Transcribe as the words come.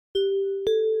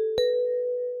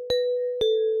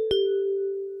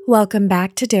Welcome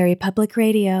back to Derry Public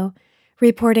Radio.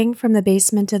 Reporting from the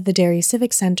basement of the Derry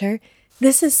Civic Center,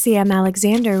 this is CM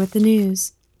Alexander with the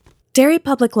news. Derry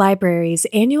Public Library's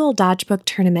annual Dodge Book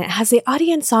Tournament has the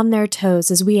audience on their toes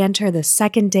as we enter the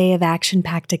second day of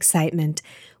action-packed excitement.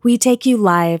 We take you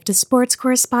live to sports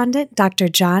correspondent Dr.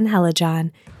 John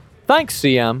Hellajohn. Thanks,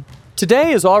 CM.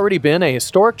 Today has already been a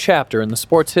historic chapter in the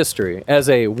sport's history, as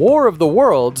a War of the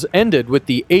Worlds ended with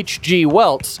the H.G.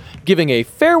 Welts giving a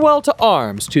farewell to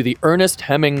arms to the Ernest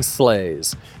Hemming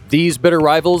sleighs. These bitter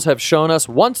rivals have shown us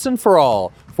once and for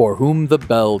all for whom the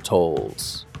bell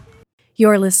tolls.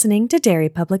 You're listening to Derry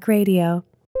Public Radio.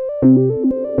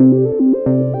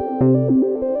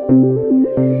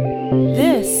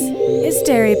 This is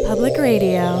Derry Public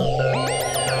Radio.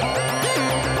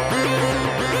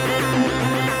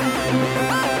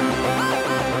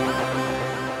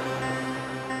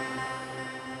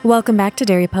 Welcome back to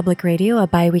Derry Public Radio, a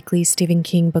bi-weekly Stephen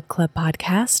King Book Club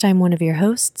podcast. I'm one of your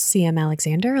hosts, CM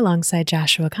Alexander, alongside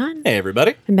Joshua Kahn. Hey,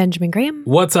 everybody. And Benjamin Graham.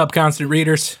 What's up, constant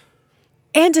readers?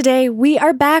 And today we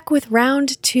are back with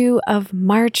round 2 of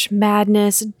March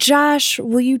Madness. Josh,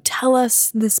 will you tell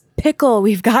us this pickle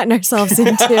we've gotten ourselves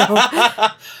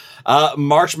into?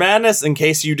 March Madness, in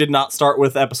case you did not start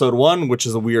with episode 1, which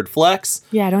is a weird flex.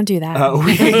 Yeah, don't do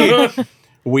that.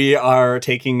 We are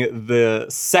taking the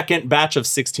second batch of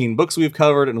 16 books we've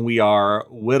covered, and we are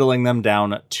whittling them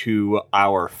down to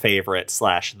our favorite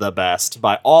 / the best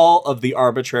by all of the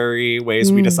arbitrary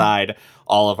ways we decide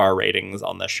all of our ratings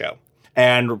on this show.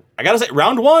 And I gotta say,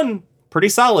 round 1, pretty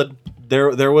solid.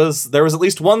 There was at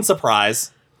least one surprise.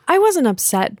 I wasn't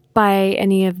upset by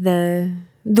any of the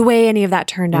way any of that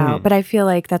turned out, but I feel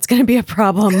like that's going to be a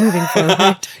problem moving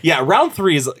forward. Yeah, round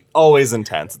 3 is always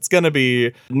intense. It's going to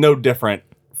be no different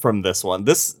from this one.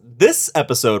 This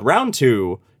episode, round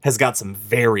 2, has got some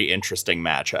very interesting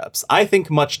matchups. I think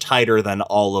much tighter than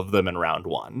all of them in round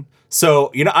 1.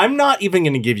 So, I'm not even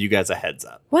going to give you guys a heads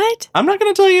up. What? I'm not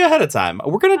going to tell you ahead of time.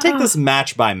 We're going to take this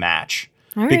match by match.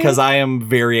 All right. Because I am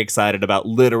very excited about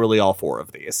literally all 4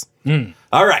 of these.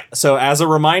 All right. So as a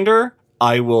reminder,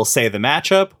 I will say the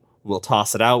matchup. We'll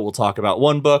toss it out. We'll talk about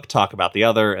one book, talk about the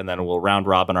other, and then we'll round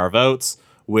robin our votes,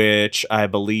 which I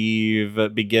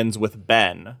believe begins with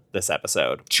Ben this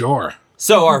episod. Sure.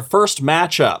 So our first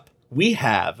matchup, we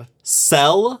have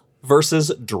Cell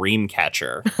versus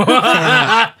Dreamcatcher.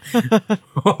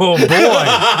 Oh,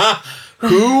 boy.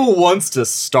 Who wants to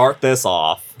start this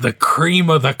off? The cream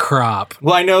of the crop.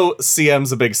 Well, I know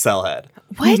CM's a big Cell head.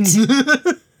 What?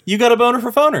 You got a boner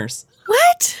for phoners.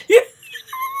 What?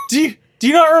 Do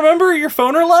you not remember your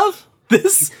phoner love?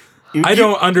 I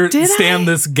don't understand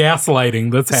this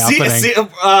gaslighting that's happening.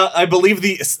 I believe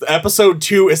the episode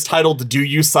 2 is titled "Do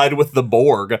You Side with the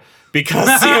Borg?" because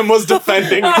CM was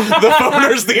defending the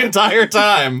phoners the entire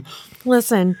time.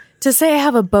 Listen, to say I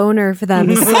have a boner for them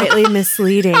is slightly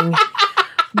misleading.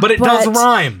 But it does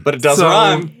rhyme. But it does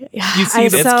rhyme. You see,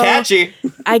 It's catchy.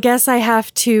 I guess I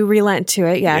have to relent to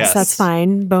it. Yes, that's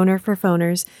fine. Boner for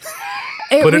phoners.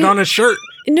 Put it on a shirt.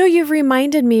 No, you've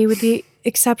reminded me, with the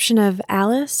exception of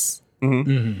Alice,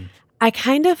 I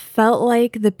kind of felt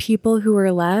like the people who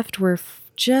were left were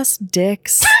just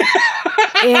dicks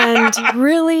and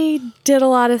really did a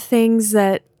lot of things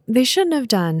that they shouldn't have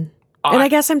done. And I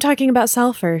guess I'm talking about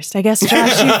Cell first. I guess,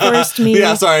 Josh, you forced me.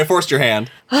 Yeah, sorry, I forced your hand.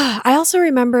 I also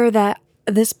remember that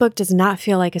this book does not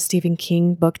feel like a Stephen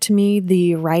King book to me.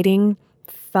 The writing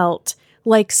felt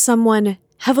like someone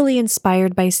heavily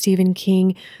inspired by Stephen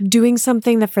King doing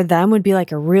something that for them would be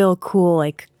like a real cool,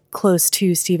 like close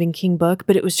to Stephen King book,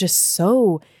 but it was just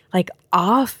so like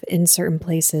off in certain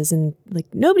places, and like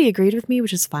nobody agreed with me,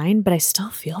 which is fine, but I still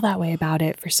feel that way about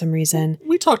it for some reason.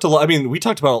 We talked a lot. I mean, we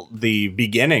talked about the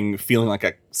beginning feeling like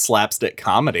a slapstick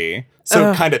comedy.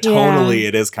 So kind of tonally,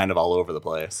 it is kind of all over the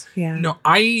place. Yeah. No,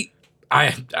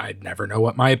 I'd never know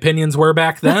what my opinions were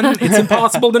back then. It's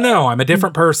impossible to know. I'm a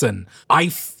different person.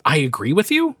 I agree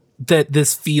with you that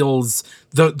this feels,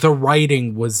 the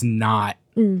writing was not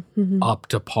up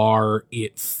to par.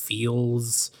 It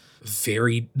feels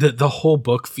very, the whole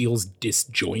book feels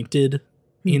disjointed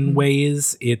in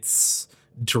ways. It's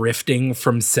drifting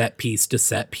from set piece to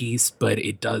set piece, but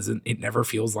it never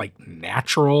feels like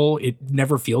natural. It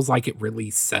never feels like it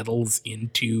really settles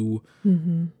into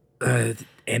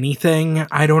anything.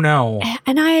 I don't know.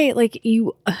 And I like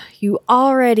you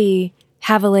already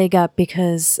have a leg up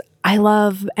because I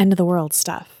love end of the world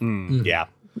stuff. Yeah.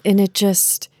 And it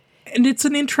just, and it's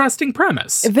an interesting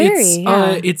premise. Very,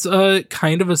 it's a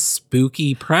kind of a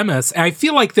spooky premise. And I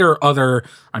feel like there are other,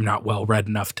 I'm not well read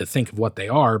enough to think of what they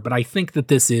are, but I think that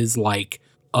this is like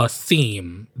a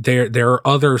theme. There are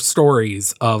other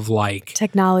stories of like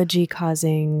Technology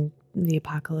causing the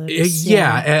apocalypse.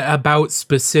 about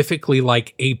specifically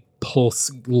like a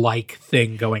pulse-like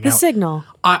thing going The out. signal.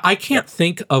 I can't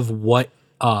think of what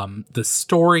the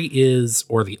story is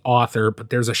or the author, but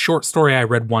there's a short story I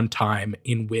read one time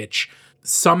in which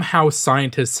somehow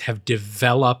scientists have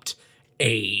developed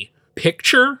a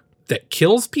picture that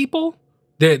kills people.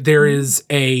 There is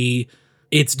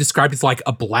it's described as like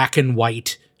a black and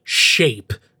white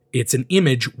shape. It's an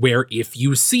image where if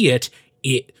you see it,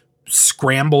 it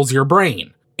scrambles your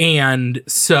brain. And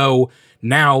so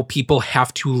now people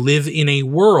have to live in a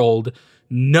world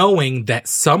knowing that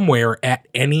somewhere at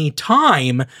any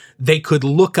time they could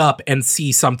look up and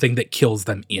see something that kills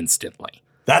them instantly.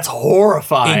 That's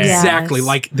horrifying. Exactly. Yes.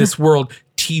 Like this world,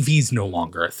 TV's no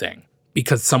longer a thing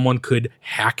because someone could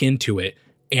hack into it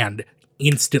and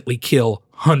instantly kill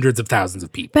hundreds of thousands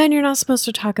of people. Ben, you're not supposed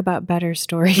to talk about better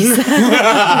stories.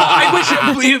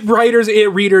 I wish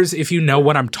readers, if you know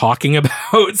what I'm talking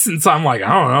about, since I'm like, I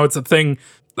don't know, it's a thing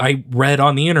I read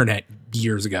on the internet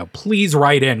years ago. Please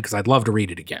write in because I'd love to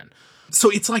read it again. So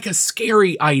it's like a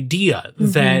scary idea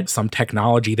that some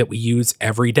technology that we use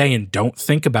every day and don't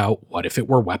think about, what if it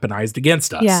were weaponized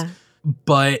against us? Yeah.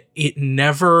 But it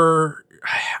never,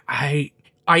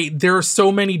 there are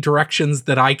so many directions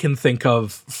that I can think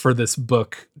of for this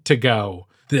book to go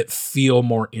that feel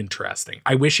more interesting.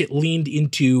 I wish it leaned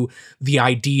into the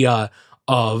idea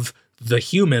of the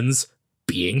humans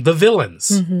being the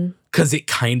villains. Because it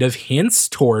kind of hints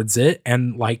towards it.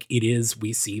 And like it is,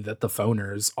 we see that the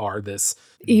phoners are this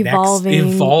Evolving.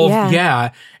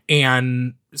 Yeah.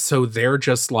 And so they're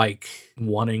just like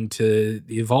wanting to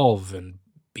evolve and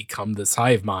become this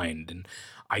hive mind. And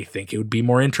I think it would be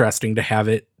more interesting to have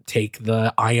it take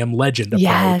the I Am Legend approach,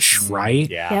 Yes. right?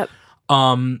 Yeah. Yep.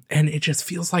 And it just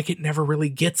feels like it never really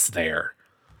gets there.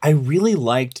 I really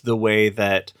liked the way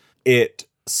that it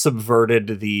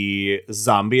subverted the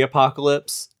zombie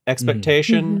apocalypse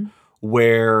expectation,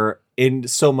 where in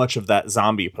so much of that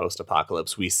zombie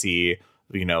post-apocalypse we see,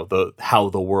 you know, how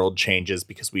the world changes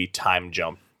because we time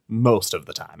jump most of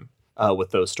the time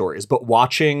with those stories. But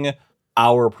watching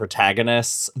our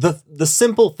protagonists, the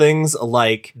simple things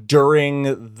like during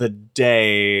the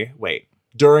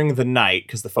night,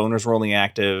 because the phoners were only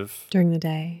active During the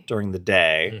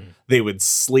day. they would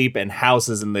sleep in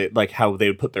houses, and how they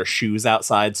would put their shoes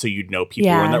outside so you'd know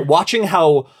people were in Yeah. there. Watching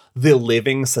how the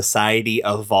living society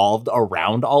evolved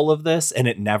around all of this, and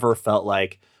it never felt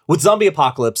like, with zombie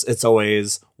apocalypse, it's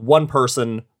always one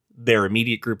person, their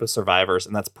immediate group of survivors,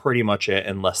 and that's pretty much it,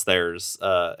 unless there's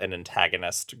an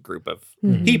antagonist group of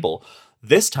people.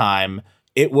 This time,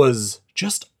 it was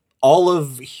just all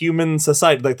of human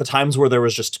society, like the times where there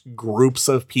was just groups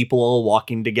of people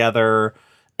walking together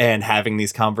and having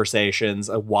these conversations,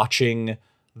 watching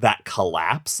that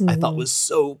collapse, I thought was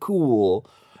so cool.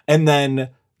 And then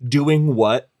doing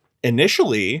what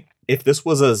initially, if this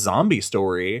was a zombie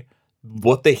story,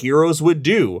 what the heroes would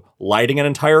do, lighting an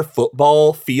entire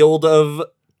football field of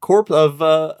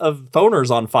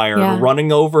phoners on fire, Yeah.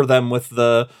 running over them with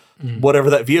the whatever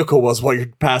that vehicle was while you're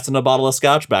passing a bottle of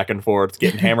scotch back and forth,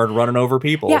 getting hammered, running over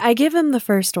people. Yeah, I give him the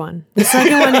first one. The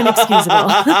second one,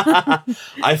 inexcusable.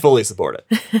 I fully support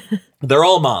it. They're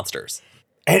all monsters.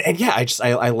 And yeah,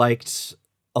 I liked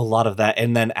a lot of that.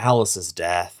 And then Alice's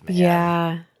death, man.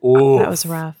 Yeah, Ooh. that was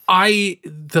rough.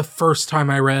 The first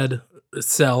time I read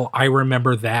Cell, I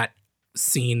remember that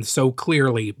scene so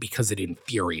clearly because it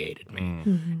infuriated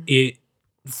me. It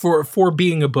for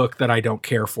being a book that I don't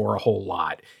care for a whole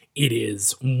lot, it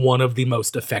is one of the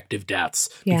most effective deaths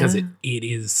because Yeah. it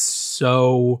is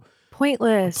so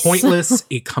Pointless.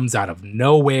 It comes out of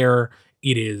nowhere.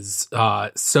 It is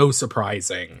so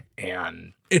surprising.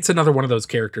 And it's another one of those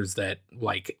characters that,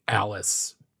 like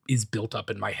Alice, is built up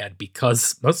in my head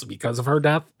mostly because of her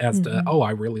death as to,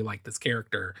 I really like this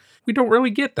character. We don't really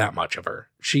get that much of her.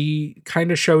 She kind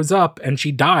of shows up and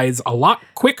she dies a lot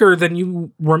quicker than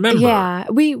you remember. Yeah,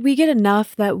 we get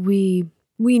enough that we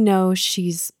know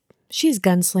she's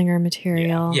gunslinger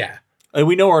material. Yeah. And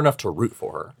we know her enough to root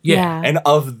for her. Yeah. And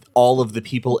of all of the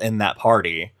people in that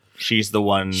party, she's the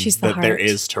one She's the that there heart.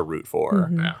 is to root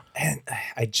for. Yeah.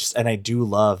 And I do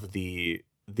love the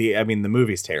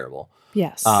movie's terrible.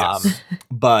 Yes.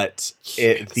 But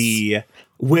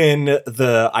when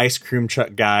the ice cream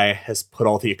truck guy has put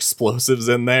all the explosives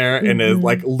in there and it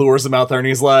like lures him out there and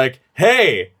he's like,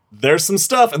 hey, there's some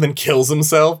stuff, and then kills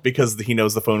himself because he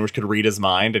knows the phoners could read his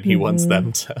mind and he wants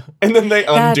them to. And then they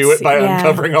undo it by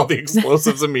uncovering all the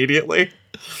explosives immediately.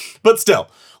 But still,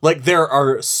 like, there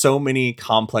are so many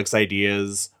complex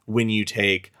ideas when you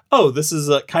take, this is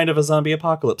a kind of a zombie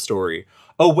apocalypse story.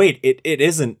 oh wait, it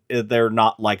isn't, they're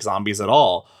not like zombies at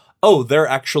all. Oh, they're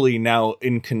actually now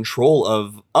in control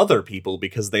of other people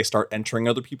because they start entering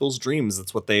other people's dreams.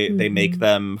 It's what they make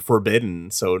them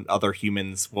forbidden, so other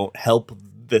humans won't help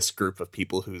this group of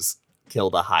people who's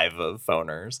killed a hive of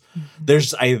phoners.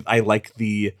 There's I like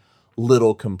the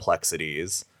little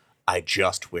complexities. I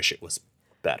just wish it was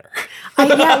better.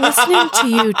 Listening to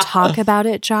you talk about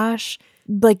it, Josh,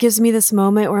 like gives me this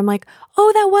moment where I'm like,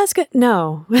 oh, that was good.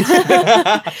 No.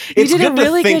 You did a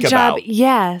really good job.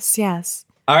 Yes.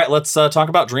 All right, let's talk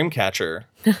about Dreamcatcher.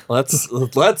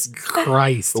 Let's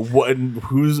Christ.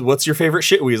 What's your favorite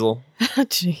shit weasel?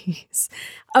 Jeez.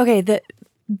 Okay, the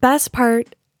best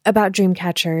part about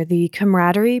Dreamcatcher, the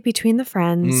camaraderie between the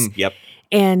friends. Yep.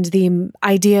 And the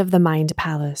idea of the Mind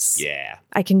Palace. Yeah.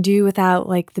 I can do without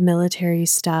like the military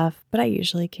stuff, but I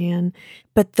usually can.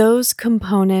 But those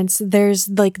components, there's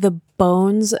like the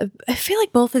bones of, I feel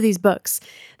like both of these books,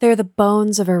 they're the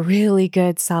bones of a really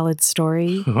good, solid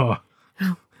story.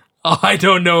 I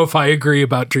don't know if I agree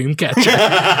about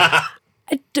Dreamcatcher.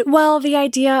 Well, the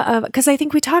idea of, because I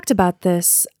think we talked about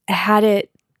this, had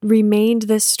it remained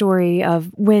this story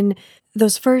of when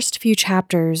those first few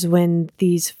chapters, when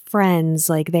these friends,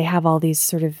 like they have all these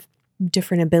sort of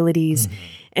different abilities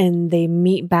and they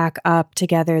meet back up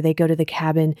together, they go to the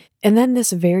cabin, and then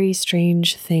this very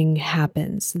strange thing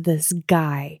happens. This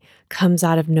guy comes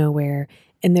out of nowhere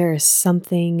and there is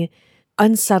something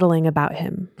unsettling about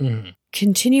him.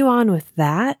 Continue on with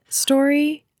that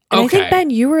story. And I think, Ben,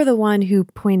 you were the one who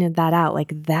pointed that out.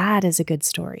 Like, that is a good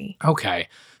story. Okay.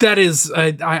 That is,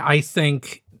 I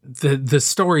think the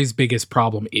story's biggest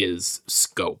problem is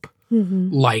scope.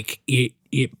 Like, it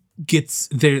gets,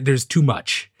 there's too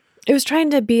much. It was trying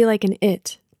to be like an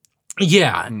It.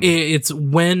 Yeah. It's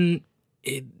when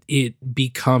it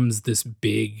becomes this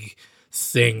big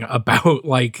thing about,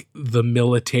 like, the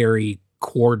military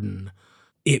cordon.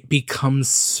 It becomes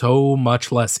so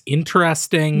much less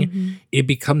interesting. It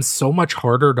becomes so much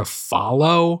harder to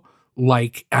follow.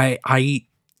 Like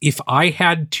if I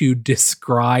had to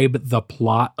describe the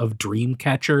plot of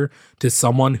Dreamcatcher to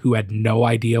someone who had no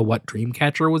idea what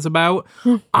Dreamcatcher was about,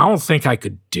 I don't think I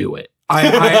could do it.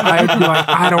 I'd be like,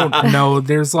 I don't know.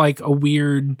 There's like a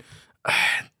weird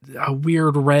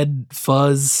red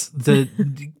fuzz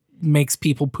that makes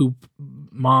people poop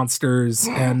monsters,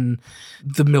 and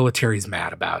the military's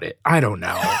mad about it. I don't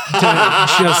know.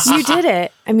 You did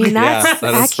it. I mean, that's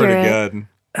that is accurate. pretty good.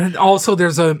 And also,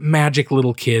 there's a magic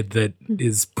little kid that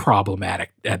is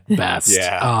problematic at best.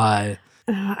 Yeah.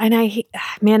 And I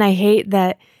hate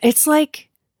that. It's like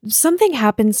something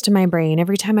happens to my brain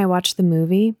every time I watch the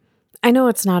movie. I know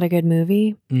it's not a good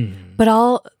movie, but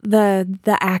all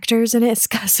the actors in it's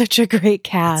got such a great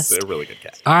cast. It's a really good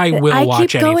cast. I will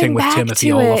watch keep anything going with back Timothy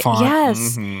to it. Oliphant.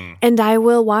 Yes. And I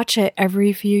will watch it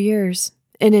every few years.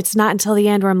 And it's not until the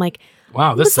end where I'm like,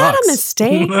 Wow, this was that sucks. a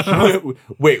mistake?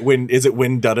 Wait, when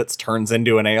Duddits turns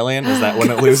into an alien? Is that when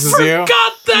it loses you?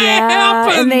 God, that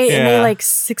happened. And they like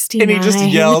 69. And he just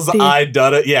yells, I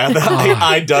Duddit. Yeah, they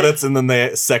I Duddits, and then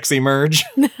they sexy merge.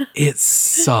 It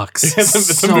sucks.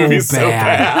 The movie's so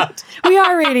bad. We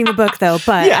are reading the book though,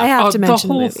 but I have to mention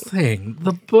the whole movie. thing.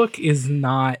 The book is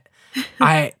not.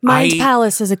 Mind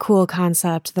Palace is a cool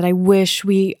concept that I wish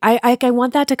I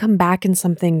want that to come back in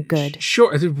something good.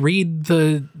 Sure, read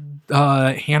the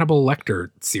Hannibal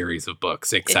Lecter series of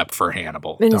books, except for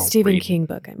Hannibal. In a Don't Stephen read. King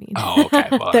book, I mean. Oh, okay.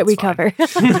 Well, that we fine. cover.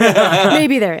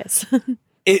 Maybe there is.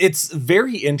 It's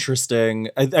very interesting.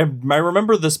 I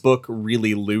remember this book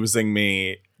really losing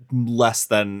me less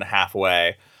than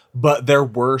halfway, but there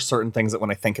were certain things that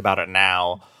when I think about it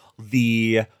now,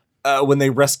 when they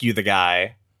rescue the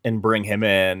guy and bring him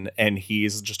in and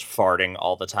he's just farting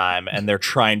all the time and they're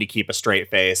trying to keep a straight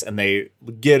face and they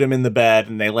get him in the bed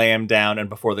and they lay him down and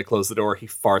before they close the door he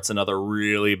farts another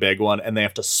really big one and they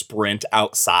have to sprint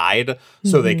outside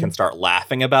so they can start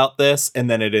laughing about this,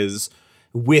 and then it is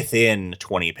within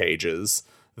 20 pages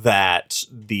that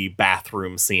the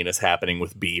bathroom scene is happening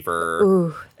with Beaver.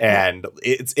 Ooh. And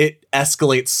it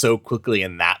escalates so quickly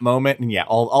in that moment. And yeah,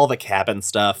 all the cabin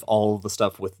stuff, all the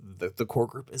stuff with the core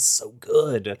group is so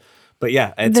good. But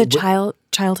yeah, The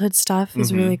childhood stuff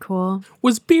is really cool.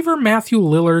 Was Beaver Matthew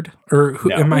Lillard, or who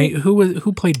No.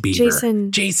 who played Beaver?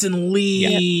 Jason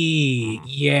Lee.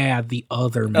 Yeah, the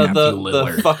other Matthew the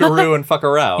Lillard. fuckaroo and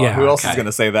fuckarow. Yeah, Who else okay. is going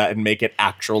to say that and make it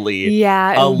actually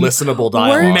Yeah, a listenable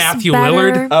dialogue? works Matthew better-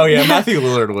 Lillard? Oh yeah, Matthew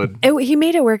Lillard would. He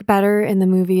made it work better in the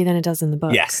movie than it does in the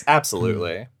book. Yes,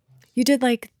 absolutely. You did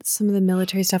like some of the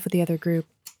military stuff with the other group.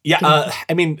 Yeah,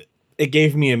 I mean, it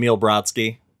gave me Emil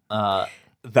Brodsky.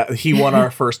 that he won our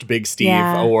first Big Steve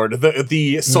Yeah. award.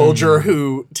 The soldier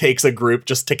who takes a group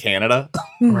just to Canada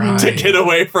Right. to get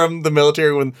away from the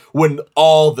military when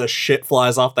all the shit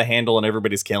flies off the handle and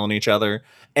everybody's killing each other.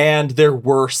 And there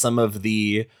were some of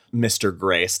the Mr.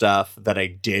 Grey stuff that I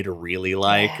did really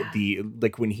like.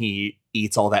 Like when he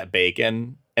eats all that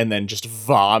bacon and then just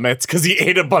vomits because he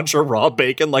ate a bunch of raw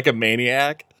bacon like a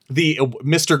maniac. The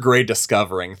Mr. Grey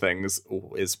discovering things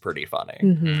is pretty funny.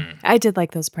 Mhm. I did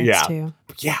like those parts Yeah. too.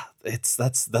 Yeah,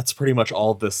 that's pretty much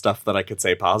all the stuff that I could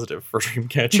say positive for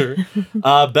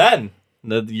Dreamcatcher. Ben,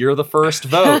 you're the first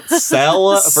vote. Cell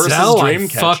versus Cell, I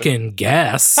Dreamcatcher. fucking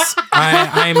guess.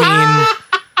 I mean,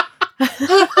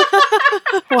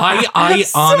 I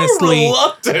honestly,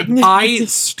 reluctant. I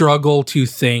struggle to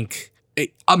think.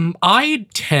 I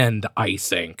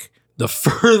think, the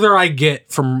further I get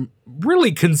from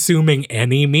really consuming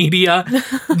any media,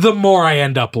 the more I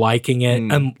end up liking it,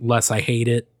 unless I hate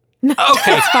it.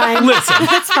 Okay, Fine. listen.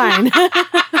 That's fine.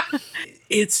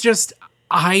 It's just,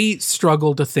 I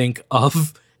struggle to think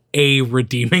of a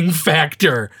redeeming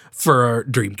factor for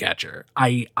Dreamcatcher.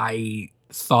 I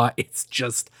thought it's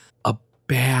just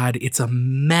it's a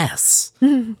mess.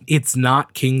 It's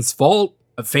not King's fault.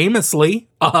 Famously,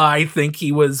 I think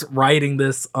he was writing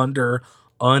this under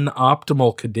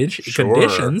unoptimal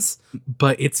conditions,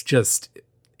 but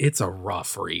it's a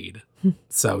rough read.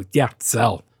 So yeah,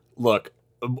 Cell. Look,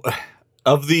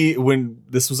 when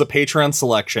this was a Patreon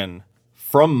selection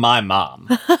from my mom,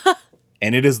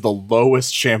 and it is the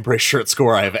lowest chambray shirt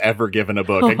score I have ever given a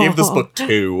book. I gave this book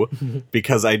 2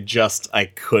 because I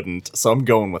couldn't. So I'm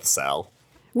going with Cell.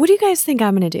 What do you guys think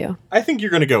I'm going to do? I think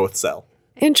you're going to go with Cell.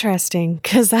 Interesting,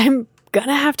 because I'm going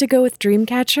to have to go with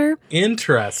Dreamcatcher.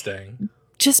 Interesting.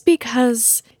 Just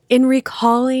because in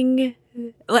recalling,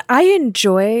 I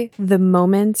enjoy the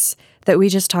moments that we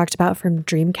just talked about from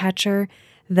Dreamcatcher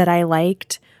that I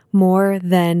liked more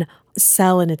than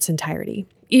Cell in its entirety.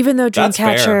 Even though That's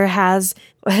fair. Dreamcatcher has,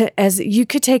 as you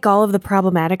could take all of the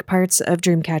problematic parts of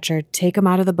Dreamcatcher, take them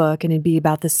out of the book, and it'd be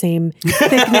about the same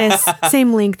thickness,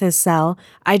 same length as Cell.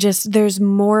 There's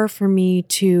more for me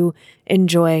to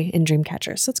enjoy in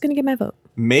Dreamcatcher, so it's going to get my vote.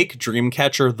 Make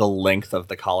Dreamcatcher the length of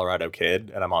the Colorado Kid,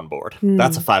 and I'm on board.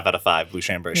 That's a 5 out of 5 Blue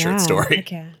Chambray shirt story.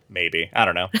 heck yeah. Maybe. I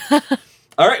don't know.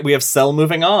 All right, we have Cell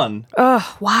moving on.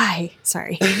 Oh, why?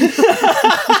 Sorry.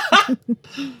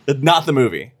 Not the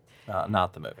movie.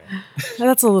 Not the movie.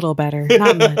 That's a little better.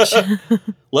 Not much.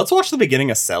 Let's watch the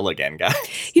beginning of Cell again, guys.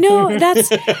 You know, that's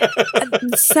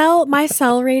Cell. My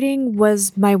Cell rating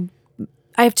was I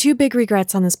have 2 big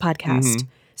regrets on this podcast.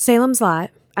 Salem's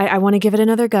Lot. I want to give it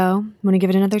another go. I want to give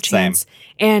it another chance.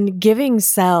 And giving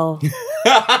Cell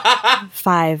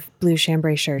 5 blue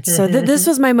chambray shirts. So this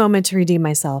was my moment to redeem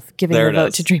myself, giving the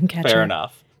vote to Dreamcatcher. Fair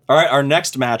enough. All right, our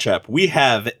next matchup, we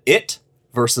have It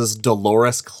versus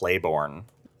Dolores Claiborne.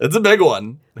 It's a big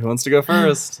one. Who wants to go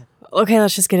first? Okay,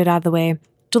 let's just get it out of the way.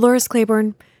 Dolores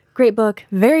Claiborne, great book.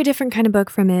 Very different kind of book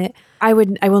from It. I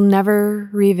will never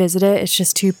revisit it. It's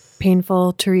just too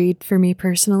painful to read for me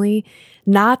personally.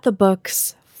 Not the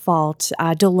book's fault.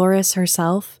 Dolores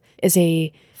herself is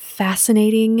a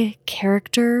fascinating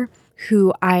character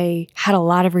who I had a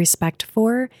lot of respect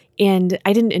for, and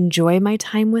I didn't enjoy my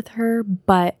time with her,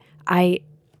 but I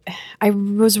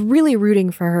was really rooting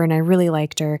for her and I really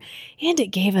liked her. And it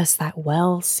gave us that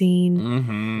well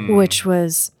scene, which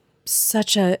was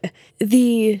such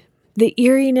the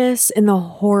eeriness and the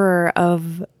horror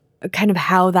of kind of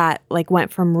how that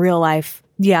went from real life.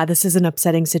 Yeah, this is an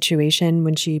upsetting situation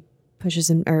when she pushes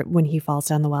him or when he falls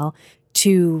down the well,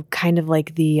 to kind of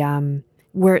the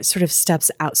where it sort of steps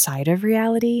outside of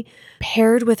reality,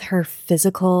 paired with her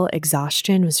physical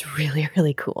exhaustion, was really,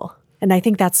 really cool. And I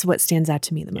think that's what stands out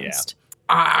to me the most.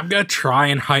 I'm going to try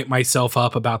and hype myself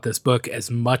up about this book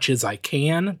as much as I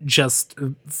can, just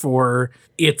for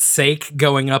its sake,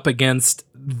 going up against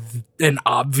an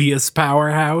obvious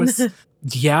powerhouse.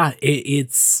 Yeah,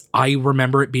 I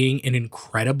remember it being an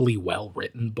incredibly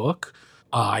well-written book.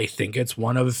 I think it's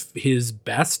one of his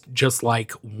best, just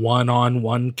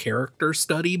one-on-one character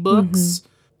study books.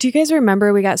 Do you guys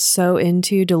remember we got so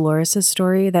into Dolores'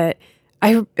 story that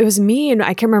it was me and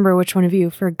I can't remember which one of you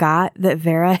forgot that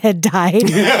Vera had died at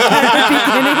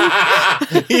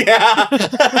the beginning?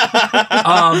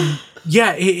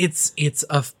 Yeah.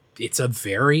 It's a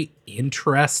very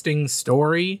interesting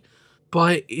story,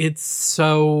 but it's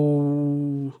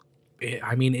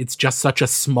just such a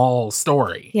small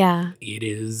story. Yeah. It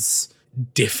is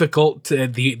difficult to,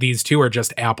 these two are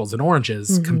just apples and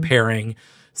oranges, comparing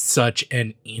such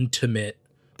an intimate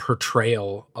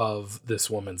portrayal of this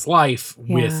woman's life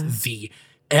with the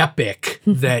epic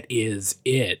that is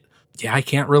It. yeah, I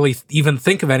can't really even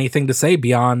think of anything to say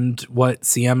beyond what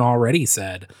CM already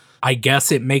said. I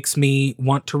guess it makes me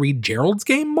want to read Gerald's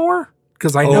Game more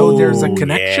because I know there's a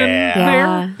connection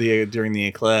Yeah. there. During the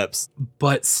eclipse.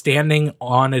 But standing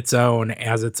on its own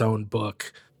as its own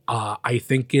book, I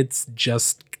think it's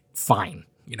just fine,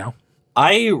 you know?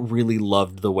 I really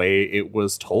loved the way it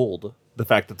was told. The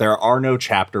fact that there are no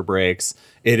chapter breaks.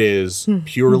 It is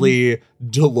purely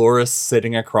Dolores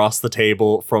sitting across the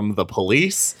table from the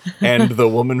police and the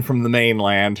woman from the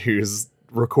mainland who's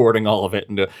recording all of it,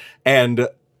 and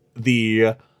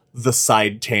the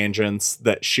side tangents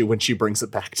that when she brings it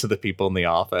back to the people in the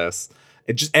office.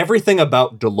 It just everything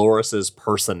about Dolores's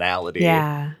personality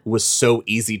was so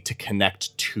easy to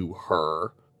connect to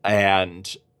her,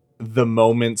 and the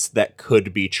moments that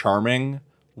could be charming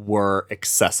were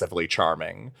excessively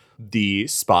charming. The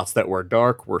spots that were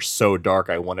dark were so dark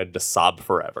I wanted to sob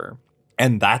forever.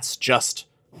 And that's just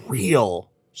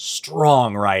real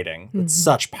strong writing. It's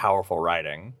such powerful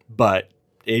writing. But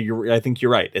I think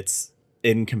you're right. It's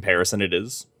in comparison, it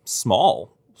is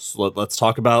small. So let's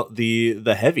talk about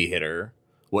the heavy hitter.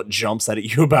 What jumps out at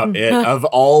you about it of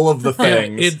all of the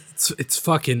things? It's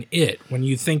fucking it. When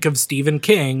you think of Stephen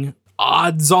King,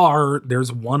 odds are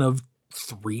there's one of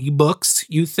 3 books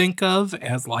you think of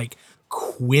as like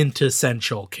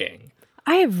quintessential King.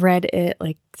 I have read it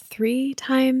like 3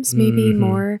 times, maybe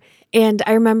more. And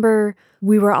I remember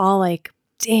we were all like,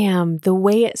 damn, the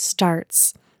way it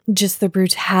starts, just the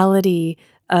brutality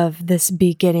of this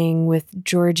beginning with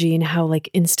Georgie and how like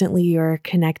instantly you're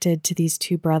connected to these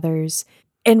 2 brothers.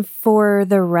 And for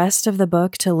the rest of the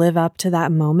book to live up to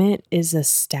that moment is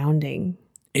astounding.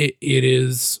 It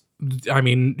is. I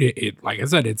mean, like I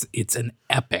said, it's an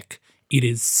epic. It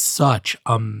is such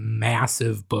a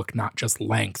massive book, not just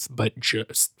length, but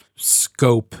just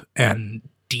scope and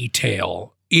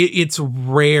detail. It's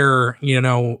rare, you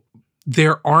know,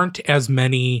 there aren't as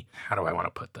many, how do I want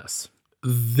to put this?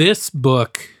 This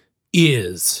book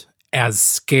is as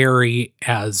scary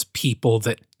as people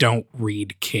that don't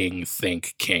read King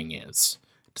think King is.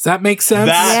 Does that make sense?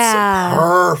 That's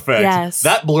perfect. Yes.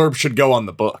 That blurb should go on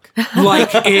the book. Like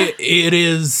it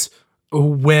is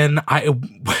when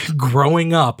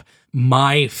growing up,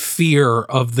 my fear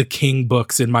of the King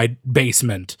books in my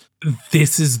basement,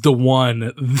 this is the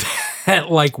one that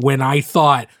like when I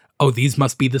thought, oh, these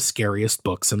must be the scariest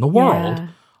books in the world.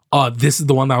 This is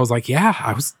the one that I was like,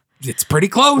 it's pretty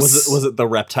close. Was it the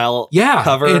reptile It's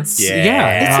cover? It's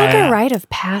like a rite of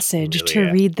passage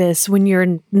to read this when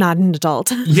you're not an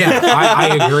adult. Yeah,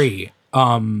 I agree.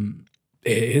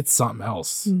 It's something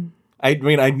else. I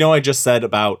mean, I know I just said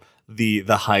about the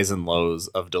highs and lows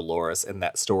of Dolores in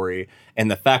that story,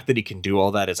 and the fact that he can do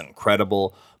all that is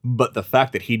incredible, but the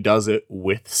fact that he does it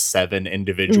with 7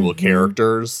 individual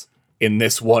characters in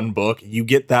this one book, you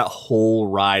get that whole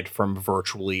ride from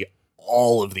virtually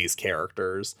all of these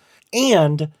characters.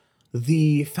 And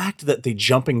the fact that the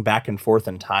jumping back and forth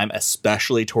in time,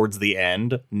 especially towards the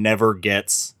end, never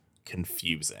gets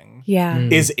confusing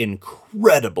is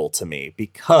incredible to me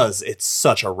because it's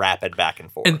such a rapid back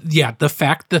and forth. And yeah, the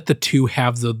fact that the 2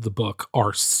 halves of the book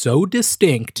are so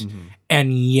distinct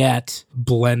and yet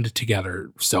blend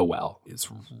together so well is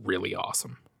really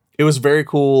awesome. It was very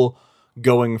cool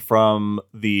going from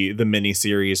the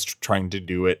miniseries, trying to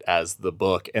do it as the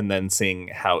book, and then seeing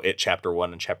how it chapter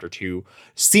 1 and chapter 2,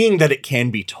 seeing that it can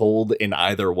be told in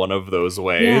either one of those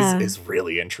ways is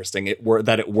really interesting. It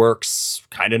works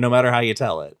kind of no matter how you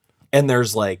tell it. And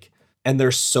there's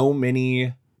so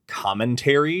many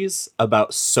commentaries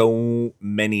about so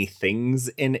many things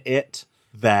in it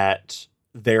that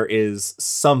there is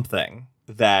something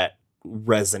that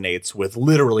resonates with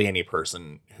literally any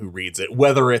person who reads it,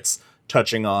 whether it's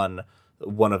touching on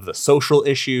one of the social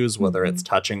issues, whether it's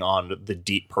touching on the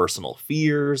deep personal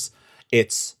fears.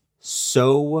 It's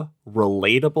so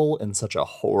relatable in such a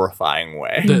horrifying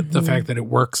way. The fact that it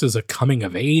works as a coming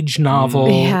of age novel,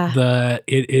 that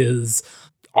it is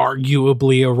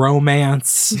arguably a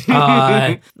romance,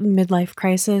 midlife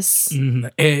crisis.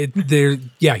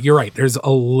 You're right. There's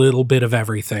a little bit of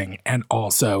everything, and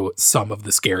also some of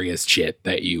the scariest shit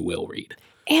that you will read.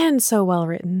 And so well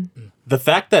written. The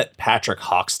fact that Patrick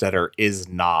Hockstetter is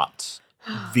not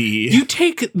the... You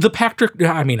take the Patrick...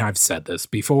 I mean, I've said this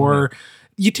before.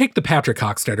 You take the Patrick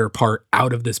Hockstetter part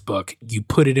out of this book, you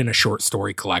put it in a short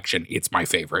story collection. It's my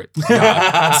favorite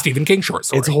Stephen King short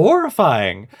story. It's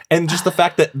horrifying. And just the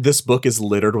fact that this book is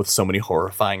littered with so many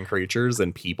horrifying creatures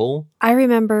and people. I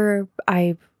remember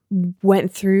I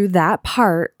went through that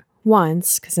part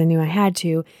once because I knew I had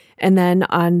to. And then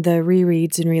on the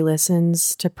rereads and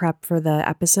re-listens to prep for the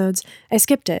episodes, I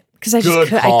skipped it because I Good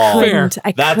just call.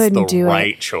 I That's couldn't the do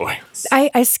right it. choice.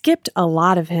 I skipped a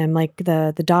lot of him, like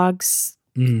the dogs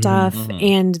stuff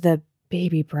and the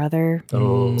baby brother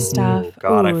stuff.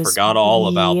 God, Ooh, I it was- forgot all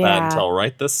about that yeah. until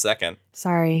right this second.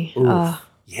 Sorry. Oof.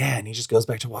 Yeah, and he just goes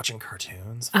back to watching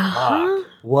cartoons. Uh-huh. Fuck.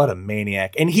 What a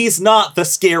maniac. And he's not the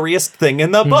scariest thing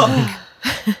in the book.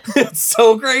 It's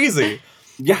so crazy.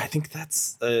 Yeah, I think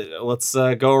that's let's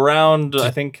go around.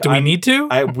 I think Do we need to?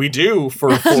 we do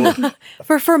for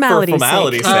For formality's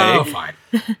formality's sake. sake. Oh,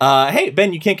 fine. Hey,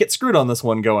 Ben, you can't get screwed on this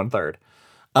one going third.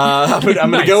 I'm going to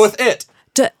Nice. go with it.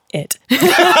 It.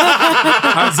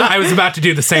 I was about to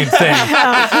do the same thing.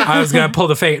 I was gonna pull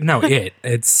the fake. No,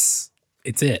 it's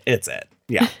it. It's it.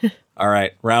 Yeah. All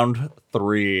right. Round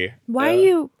 3. Why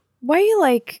you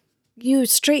like you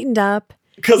straightened up?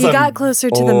 'Cause You I'm- got closer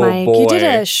to the oh, mic. You did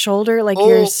boy. a shoulder like Oh,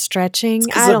 you're stretching.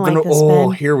 I don't like this, Oh,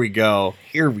 Ben. here we go.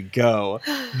 Here we go.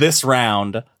 This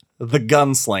round, the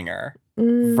Gunslinger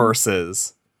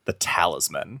versus the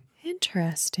Talisman.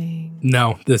 Interesting.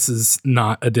 No, this is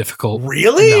not a difficult.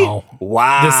 Really? No.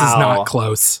 Wow. This is not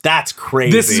close. That's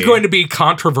crazy. This is going to be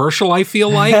controversial, I feel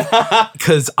like,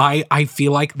 because I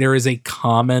feel like there is a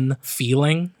common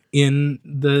feeling in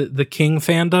the King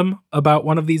fandom about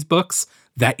one of these books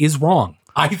that is wrong.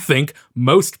 I think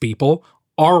most people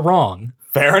are wrong.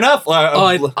 Fair enough.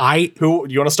 Who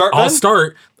You want to start? I'll Ben?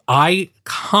 start. I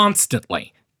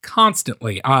constantly,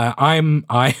 I'm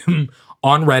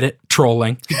on Reddit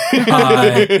trolling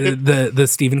the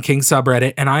Stephen King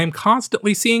subreddit, and I am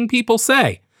constantly seeing people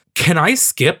say, "Can I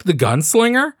skip The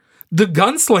Gunslinger? The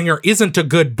Gunslinger isn't a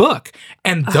good book,"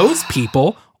 and those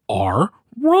people are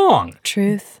wrong.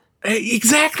 Truth.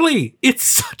 Exactly. It's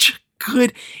such a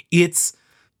good.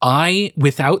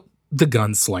 Without The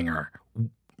Gunslinger,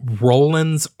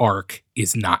 Roland's arc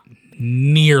is not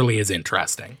nearly as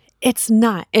interesting. It's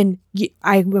not. And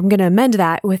I'm going to amend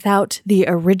that without the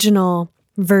original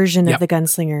version Yep. of the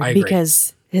Gunslinger I agree.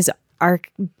 because his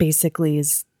arc basically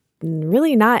is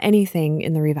really not anything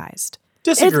in the revised.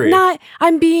 Disagree. It's not,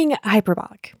 I'm being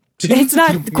hyperbolic. It's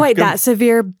not quite that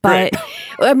severe, but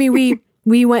I mean,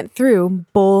 we went through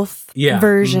both Yeah.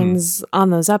 versions on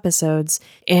those episodes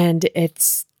and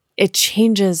it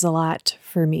changes a lot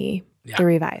for me, Yeah. the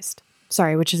revised.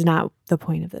 Sorry, which is not the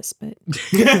point of this, but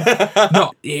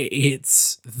No,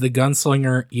 it's The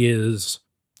Gunslinger is,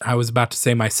 I was about to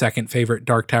say my second favorite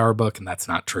Dark Tower book, and that's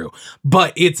not true.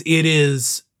 But it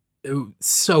is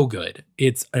so good.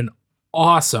 It's an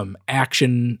awesome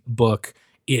action book.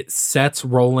 It sets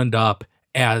Roland up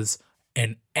as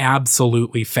an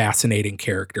absolutely fascinating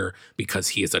character because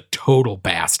he is a total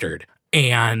bastard.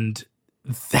 And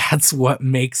that's what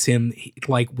makes him,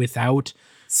 like, without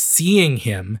seeing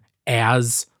him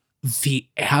as the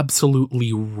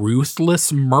absolutely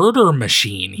ruthless murder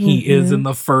machine he is in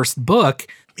the first book,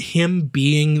 him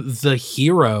being the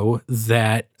hero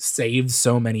that saves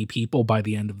so many people by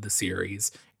the end of the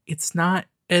series, it's not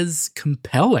as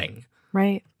compelling.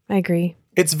 right. I agree.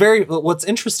 What's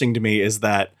interesting to me is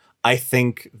that I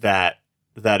think that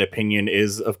opinion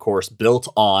is, of course, built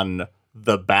on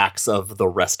the backs of the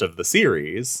rest of the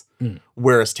series.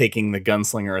 Whereas taking the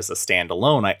Gunslinger as a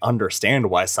standalone, I understand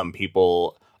why some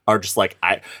people are just like,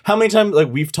 how many times, like,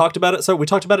 we've talked about it. So we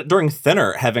talked about it during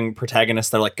Thinner, having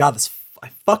protagonists. They're like, God, I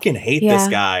fucking hate this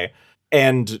guy.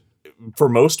 And for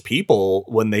most people,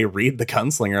 when they read the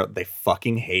Gunslinger, they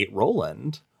fucking hate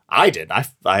Roland. I did.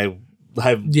 I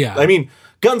mean,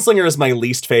 Gunslinger is my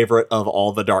least favorite of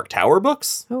all the Dark Tower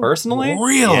books, personally.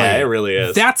 Really? Yeah, it really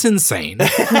is. That's insane.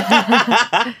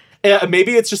 Yeah,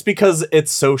 maybe it's just because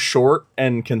it's so short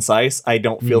and concise. I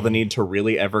don't feel the need to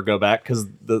really ever go back because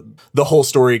the whole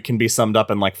story can be summed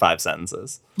up in like 5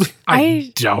 sentences.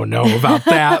 I don't know about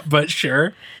that, but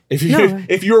sure.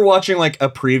 If you were watching like a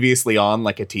previously on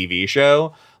like a TV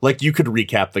show, like you could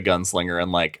recap the Gunslinger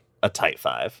in like a tight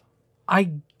 5.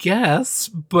 I guess,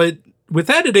 but with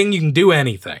editing, you can do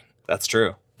anything. That's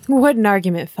true. What an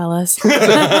argument, fellas.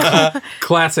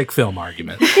 Classic film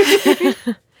argument.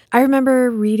 I remember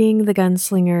reading The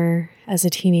Gunslinger as a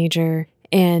teenager,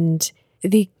 and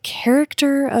the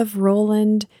character of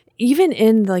Roland, even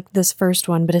in like this first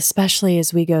one, but especially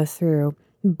as we go through,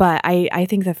 but I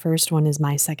think the first one is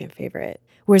my second favorite.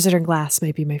 Wizard and Glass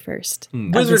might be my first.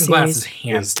 of the Wizard and Glass series. is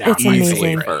hands down It's my amazing.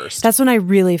 favorite. First. That's when I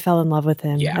really fell in love with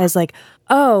him. Yeah. I was like,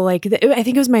 oh, like I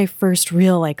think it was my first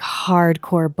real like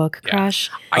hardcore book crush.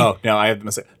 Oh, no, I have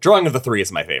to say, Drawing of the Three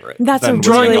is my favorite. That's Then a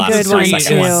Wizard and really Glass good is my one,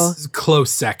 second too. is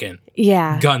close second.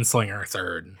 Yeah. Gunslinger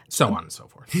third. So on and so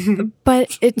forth.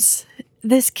 But it's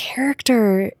this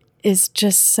character is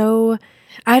just so,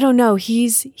 I don't know.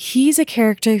 He's a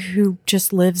character who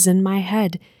just lives in my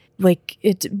head. Like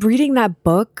reading that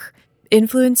book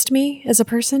influenced me as a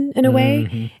person in a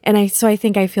way. And I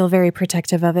think I feel very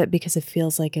protective of it because it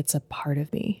feels like it's a part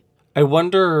of me. I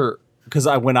wonder, because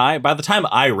by the time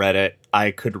I read it,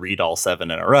 I could read all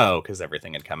 7 in a row because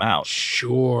everything had come out.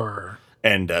 Sure.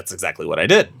 And that's exactly what I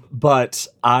did. But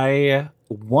I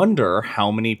wonder how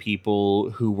many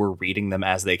people who were reading them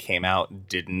as they came out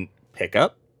didn't pick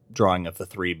up Drawing of the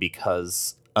Three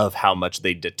because of how much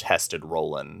they detested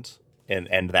Roland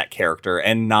and that character,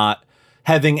 and not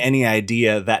having any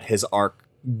idea that his arc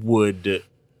would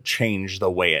change the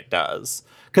way it does.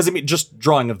 Because, I mean, just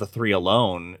Drawing of the Three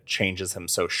alone changes him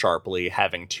so sharply,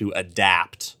 having to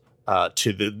adapt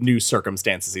to the new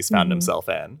circumstances he's found himself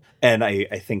in. And I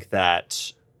think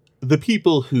that the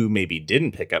people who maybe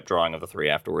didn't pick up Drawing of the Three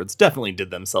afterwards definitely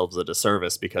did themselves a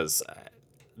disservice, because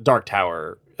Dark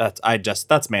Tower,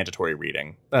 that's mandatory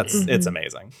reading. It's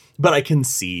amazing. But I can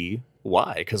see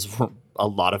why, because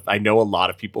I know a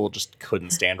lot of people just couldn't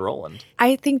stand Roland.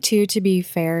 I think too, to be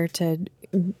fair to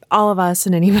all of us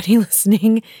and anybody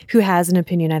listening who has an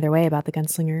opinion either way about the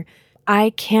Gunslinger,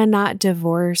 I cannot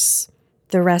divorce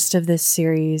the rest of this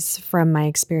series from my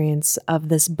experience of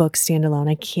this book standalone.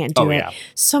 I can't do it.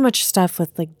 So much stuff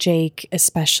with like Jake,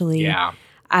 especially. Yeah.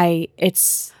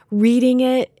 It's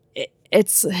reading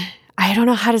it's, I don't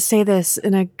know how to say this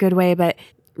in a good way, but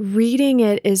reading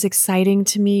it is exciting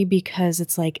to me because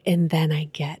it's like, and then I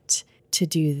get to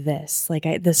do this. Like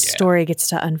the story gets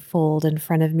to unfold in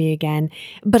front of me again.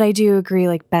 But I do agree,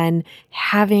 like Ben,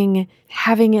 having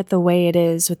it the way it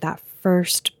is with that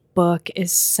first book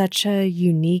is such a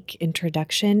unique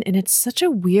introduction. And it's such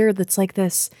a weird, it's like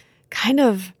this kind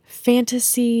of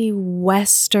fantasy,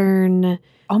 Western,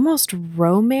 almost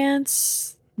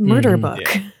romance murder book.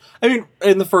 Yeah. I mean,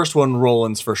 in the first one,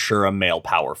 Roland's for sure a male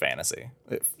power fantasy.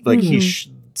 Like he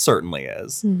certainly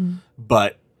is.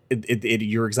 But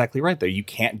you're exactly right, though. You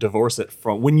can't divorce it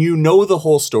from, when you know the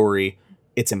whole story,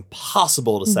 it's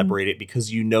impossible to separate it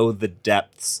because you know the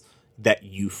depths that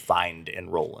you find in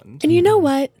Roland. And you know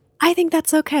what? I think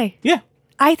that's okay. Yeah.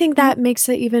 I think that makes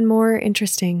it even more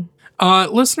interesting.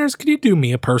 Listeners, could you do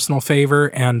me a personal favor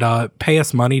and pay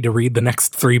us money to read the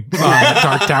next 3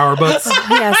 Dark Tower books?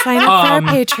 Yeah, sign up for our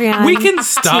Patreon. We can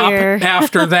stop tier.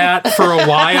 after that for a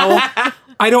while.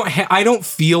 I don't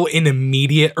feel an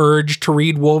immediate urge to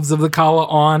read Wolves of the Kala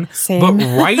on, Same. but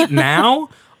right now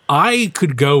I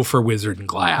could go for Wizard and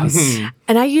Glass.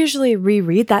 And I usually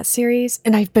reread that series,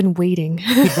 and I've been waiting.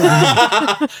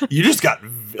 You just got,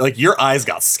 like, your eyes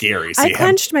got scary. I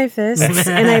clenched my fists,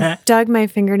 and I dug my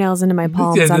fingernails into my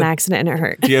palms on accident, and it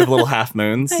hurt. Do you have little half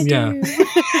moons? Yeah.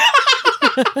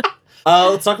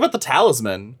 Let's talk about the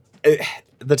Talisman.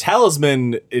 The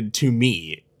Talisman, to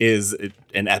me, is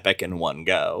an epic in one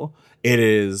go. It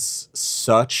is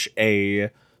such an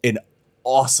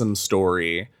awesome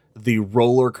story. The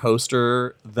roller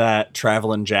coaster that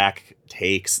Travelin' Jack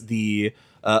takes, the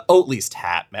Oatley's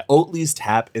Tap. Oatley's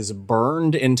Tap is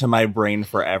burned into my brain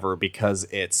forever because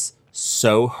it's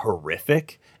so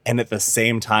horrific, and at the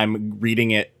same time,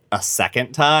 reading it a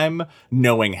second time,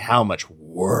 knowing how much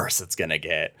worse it's gonna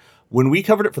get. When we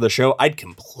covered it for the show, I'd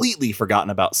completely forgotten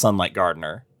about Sunlight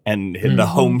Gardener and the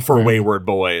Home for Wayward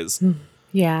Boys.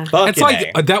 Yeah. It's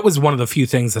like that was one of the few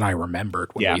things that I remembered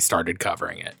when we started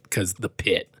covering it, because the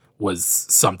pit was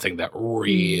something that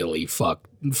really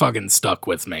fucking stuck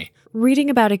with me. Reading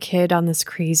about a kid on this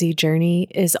crazy journey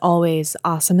is always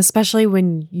awesome, especially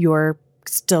when you're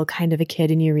still kind of a kid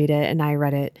and you read it, and I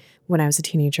read it when I was a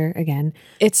teenager again.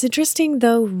 It's interesting,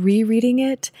 though, rereading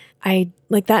it, I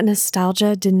like that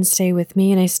nostalgia didn't stay with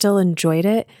me, and I still enjoyed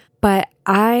it, but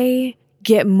I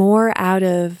get more out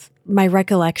of my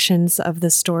recollections of the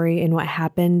story and what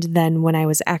happened than when I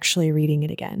was actually reading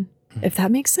it again. If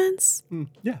that makes sense.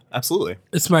 Yeah, absolutely.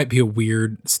 This might be a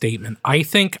weird statement. I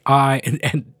think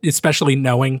and especially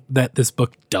knowing that this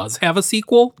book does have a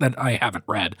sequel that I haven't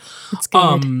read. It's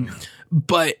good.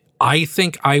 But I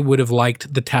think I would have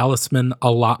liked The Talisman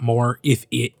a lot more if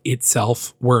it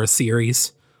itself were a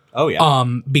series. Oh, yeah.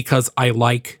 Because I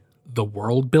like the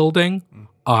world building.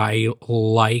 I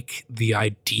like the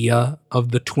idea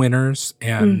of the Twinners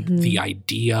and the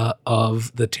idea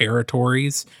of the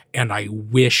territories. And I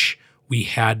wish we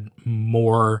had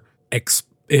more,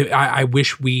 I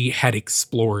wish we had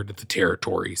explored the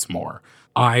territories more.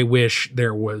 I wish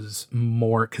there was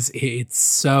more, because it's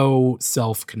so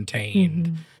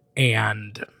self-contained.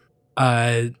 And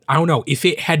I don't know, if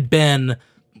it had been,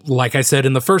 like I said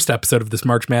in the first episode of this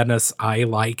March Madness, I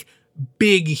like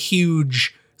big,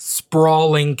 huge,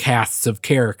 sprawling casts of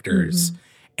characters.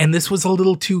 And this was a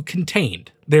little too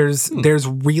contained. There's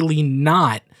really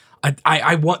not.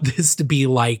 I want this to be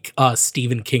like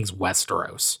Stephen King's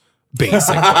Westeros,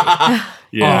 basically.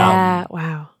 Yeah.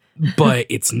 Wow. But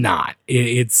it's not.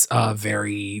 It's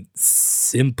very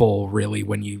simple, really,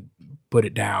 when you put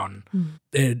it down.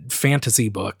 A fantasy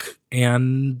book,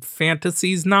 and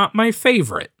fantasy's not my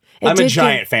favorite. I'm a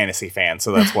giant fantasy fan,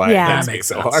 so that's why Yeah. that makes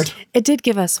it so hard. It did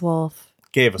give us Wolf.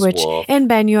 Gave us Which, Wolf. and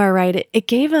Ben, you are right. It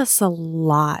gave us a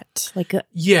lot, like a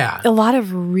lot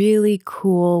of really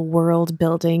cool world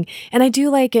building. And I do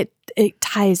like it. It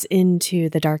ties into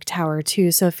the Dark Tower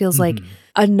too. So it feels like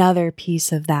another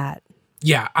piece of that.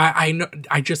 Yeah, I know.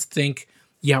 I just think,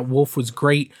 Wolf was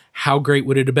great. How great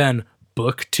would it have been?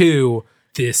 Book 2.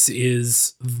 This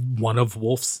is one of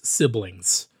Wolf's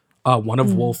siblings,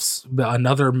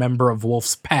 another member of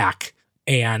Wolf's pack,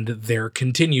 and their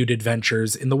continued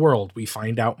adventures in the world. We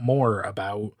find out more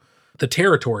about the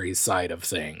territories side of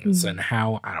things and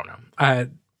how, I don't know.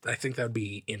 I think that would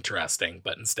be interesting,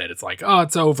 but instead it's like, oh,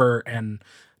 it's over. And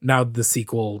now the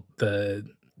sequel, the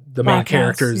main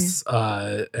character's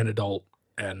an adult,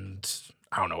 and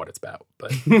I don't know what it's about,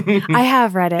 but I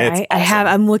have read it. It's I have.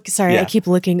 I'm looking. Sorry, Yeah. I keep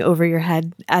looking over your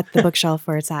head at the bookshelf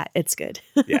where it's at. It's good.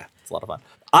 Yeah, it's a lot of fun.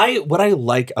 What I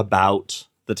like about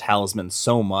the Talisman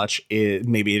so much is,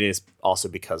 maybe it is also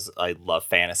because I love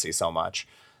fantasy so much,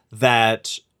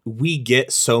 that we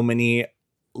get so many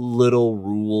little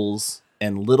rules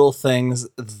and little things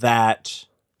that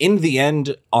in the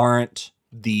end aren't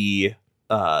the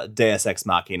Deus Ex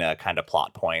Machina kind of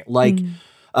plot point. Like,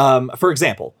 for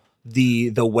example,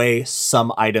 the way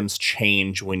some items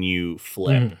change when you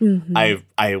flip.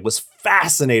 I was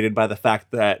fascinated by the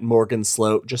fact that Morgan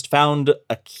Sloat just found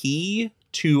a key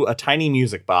to a tiny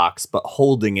music box, but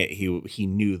holding it, he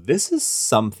knew this is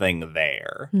something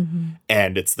there.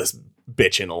 And it's this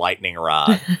bitchin' lightning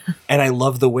rod. And I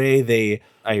love the way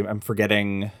I'm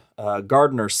forgetting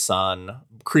Gardner's son,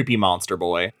 creepy monster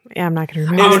boy. Yeah, I'm not going to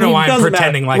I remember. don't know why I'm Doesn't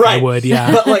pretending matter. like I Right. would.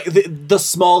 Yeah. But like the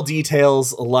small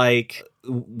details, like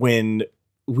when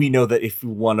we know that if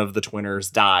one of the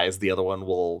twinners dies, the other one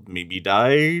will maybe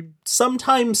die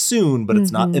sometime soon, but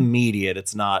it's not immediate.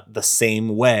 It's not the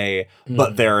same way.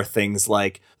 But there are things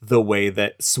like the way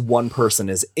that one person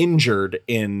is injured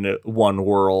in one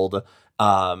world.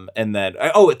 And then,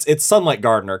 it's Sunlight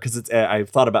Gardner, because I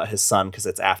thought about his son because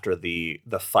it's after the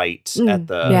fight at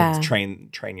the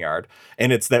train yard.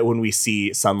 And it's that when we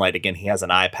see Sunlight again, he has an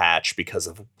eye patch because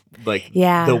of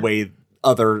the way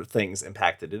other things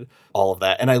impacted all of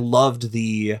that. And I loved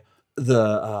the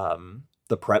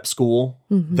prep school,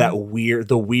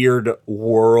 the weird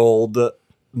world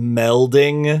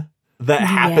melding that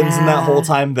happens in that whole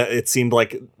time, that it seemed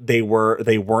like they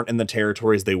weren't in the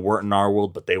territories, they weren't in our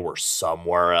world, but they were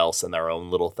somewhere else in their own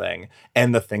little thing.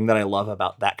 And the thing that I love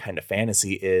about that kind of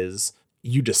fantasy is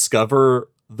you discover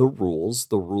the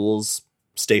rules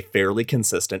stay fairly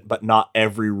consistent, but not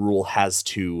every rule has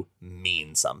to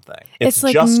mean something. It's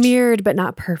like just mirrored, but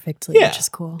not perfectly, which is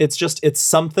cool. It's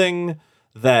something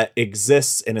that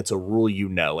exists, and it's a rule,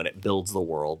 and it builds the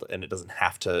world, and it doesn't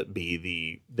have to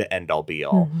be the end all be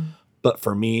all. But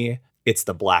for me, it's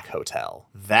the Black Hotel.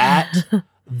 That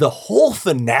the whole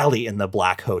finale in the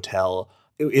Black Hotel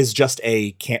is just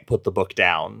a can't put the book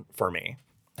down for me.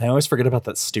 I always forget about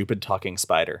that stupid talking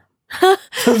spider.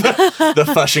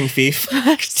 the fushing thief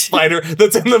spider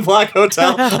that's in the Black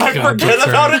Hotel. I forget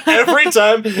about it every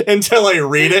time until I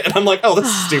read it, and I'm like, oh, this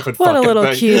is stupid. What fucking a little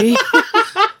thing. cutie.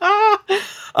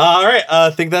 All right,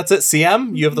 I think that's it.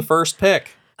 CM, you have the first pick.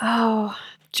 Oh,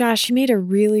 Josh, you made a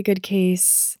really good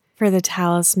case for the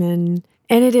Talisman,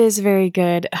 and it is very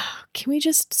good. Can we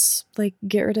just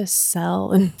get rid of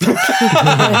Cell and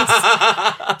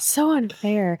so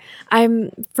unfair?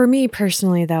 For me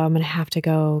personally though, I'm gonna have to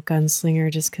go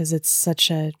Gunslinger just because it's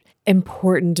such a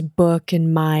important book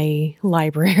in my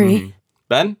library.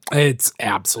 Ben? It's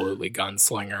absolutely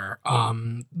Gunslinger.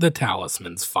 The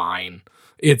Talisman's fine.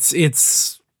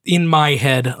 It's in my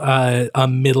head a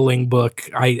middling book.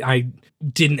 I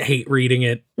didn't hate reading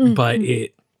it, but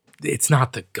it's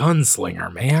not the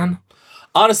Gunslinger, man.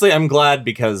 Honestly, I'm glad,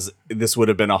 because this would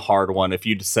have been a hard one. If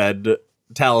you'd said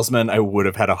Talisman, I would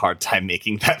have had a hard time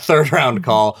making that third round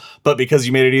call. But because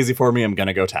you made it easy for me, I'm going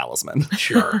to go Talisman.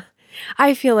 Sure.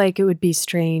 I feel like it would be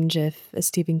strange if a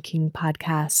Stephen King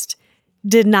podcast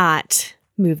did not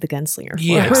move the Gunslinger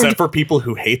forward. Except for people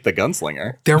who hate the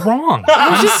Gunslinger. They're wrong. I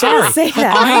was I'm just sorry. gonna say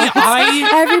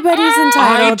that. Everybody's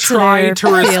entitled to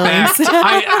their respect. feelings.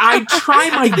 I try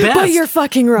my best. But you're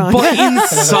fucking wrong. But in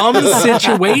some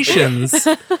situations,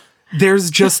 there's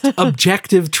just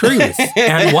objective truth.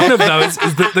 And one of those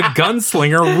is that the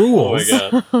Gunslinger rules.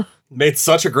 Oh my God. Made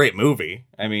such a great movie.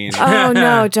 I mean, Oh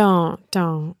no, don't.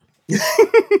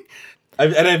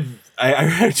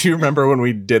 I do remember when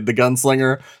we did The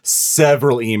Gunslinger,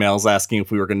 several emails asking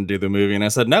if we were going to do the movie, and I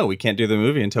said no, we can't do the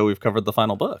movie until we've covered the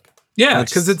final book. Yeah,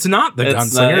 because it's not the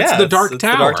Gunslinger, it's the Dark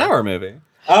Tower. The Dark Tower movie.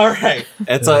 All right,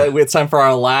 it's time for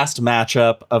our last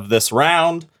matchup of this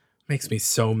round. Makes me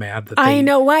so mad that I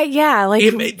know why. Yeah, like they,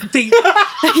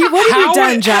 what have you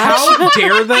done, Josh? How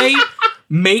dare they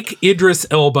make Idris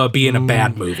Elba be in a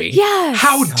bad movie? Yes.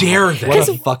 How dare they? What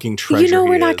a fucking treasure! You know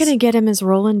we're he not is. going to get him as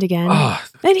Roland again. Ugh,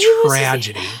 and he was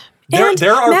tragedy. There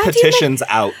are Matthew petitions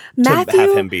out to Matthew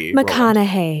have him be Roland.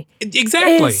 McConaughey.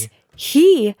 Exactly.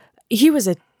 He was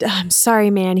a. I'm sorry,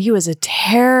 man. He was a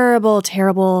terrible,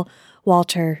 terrible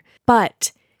Walter.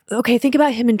 But okay, think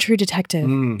about him in True Detective.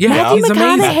 Yeah, Matthew he's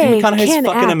amazing. Matthew McConaughey's can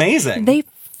fucking act. amazing. They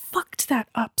fucked that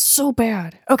up so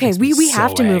bad. Okay, we me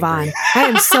have so to move angry. on. I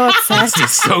am so upset.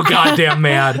 He's so goddamn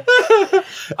mad.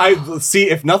 I see.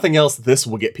 If nothing else, this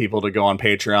will get people to go on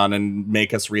Patreon and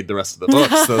make us read the rest of the book,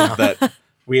 so that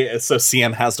so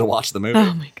CM has to watch the movie.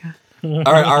 Oh my god.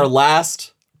 All right, our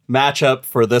last matchup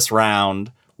for this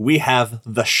round, we have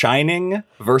The Shining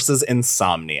versus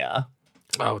Insomnia.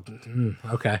 Oh,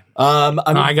 okay. I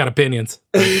I got opinions.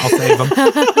 I'll save them.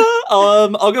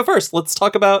 I'll go first. Let's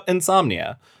talk about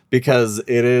Insomnia because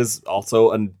it is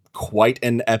also quite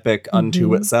an epic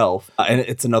unto itself, and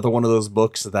it's another one of those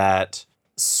books that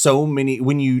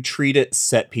when you treat it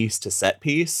set piece to set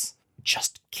piece,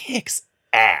 just kicks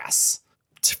ass.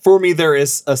 For me, there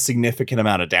is a significant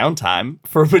amount of downtime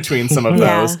between some of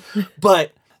those,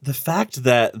 but the fact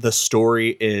that the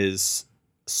story is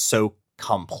so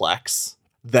complex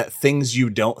that things you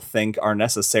don't think are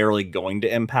necessarily going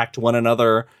to impact one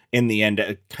another, in the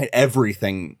end,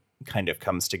 everything kind of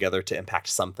comes together to impact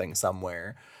something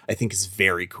somewhere, I think is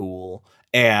very cool.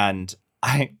 And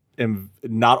I am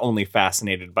not only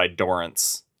fascinated by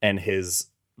Dorrance and his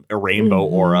rainbow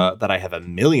aura that I have a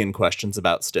million questions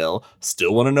about still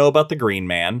want to know about the Green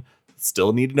Man,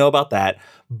 still need to know about that,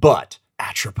 but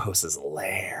Atropos's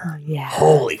lair. Yeah.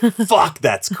 Holy fuck,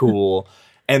 that's cool.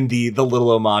 And the little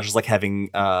homage is like having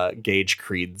Gage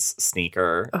Creed's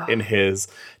sneaker in his.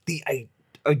 I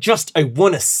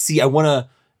want to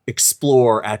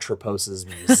explore Atropos's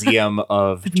Museum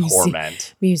of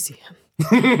Torment. Museum.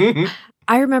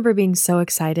 I remember being so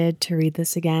excited to read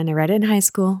this again. I read it in high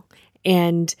school,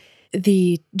 and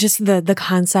the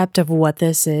concept of what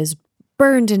this is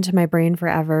burned into my brain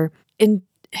forever. And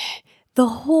the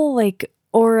whole like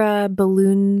aura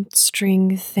balloon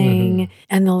string thing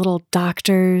and the little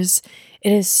doctors,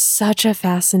 it is such a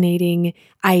fascinating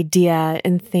idea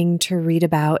and thing to read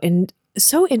about, and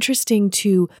so interesting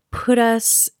to put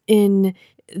us in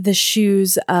the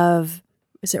shoes of,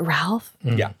 is it Ralph?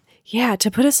 Yeah. Yeah, to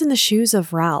put us in the shoes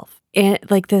of Ralph. And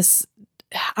like this,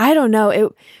 I don't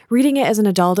know, reading it as an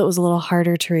adult, it was a little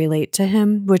harder to relate to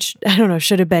him, which I don't know,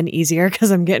 should have been easier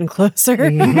because I'm getting closer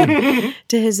to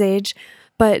his age.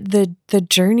 But the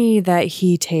journey that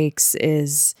he takes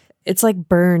it's like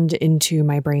burned into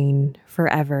my brain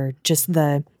forever. Just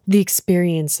the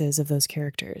experiences of those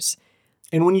characters.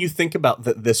 And when you think about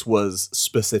that, this was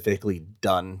specifically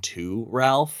done to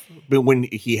Ralph, but when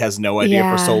he has no idea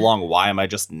for so long, why am I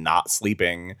just not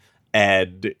sleeping?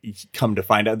 And come to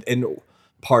find out, and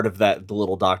part of that, the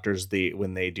little doctors,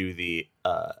 when they do the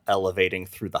elevating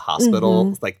through the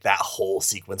hospital, like that whole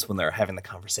sequence when they're having the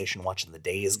conversation, watching the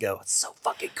days go, it's so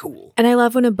fucking cool. And I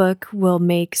love when a book will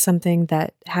make something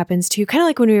that happens to you, kind of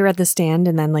like when we read The Stand,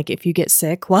 and then like if you get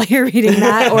sick while you're reading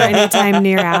that or anytime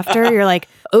near after, you're like,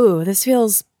 oh, this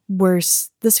feels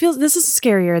worse. This is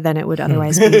scarier than it would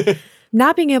otherwise be.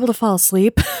 Not being able to fall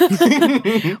asleep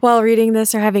while reading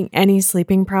this or having any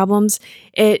sleeping problems,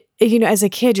 as a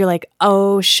kid, you're like,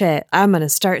 oh shit, I'm going to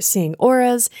start seeing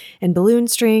auras and balloon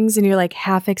strings. And you're like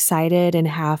half excited and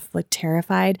half like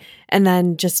terrified. And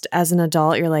then just as an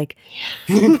adult, you're like,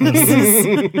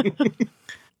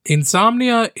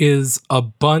 Insomnia is a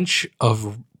bunch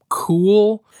of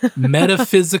cool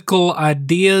metaphysical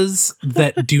ideas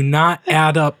that do not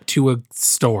add up to a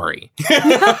story.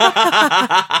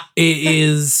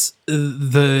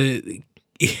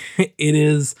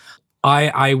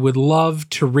 I would love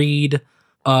to read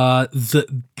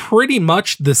the pretty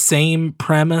much the same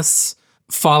premise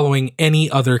following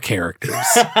any other characters.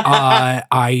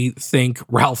 I think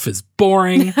Ralph is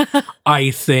boring. I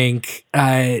think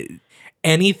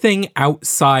anything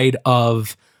outside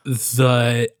of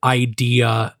the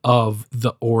idea of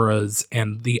the auras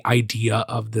and the idea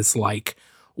of this like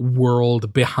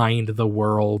world behind the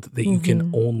world that you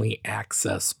can only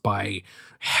access by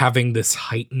having this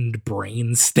heightened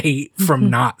brain state from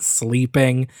not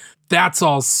sleeping. that's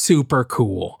all super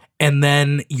cool. And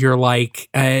then you're like,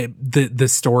 the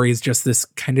story is just this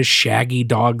kind of Shaggy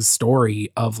Dog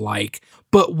story of like,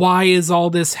 but why is all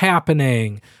this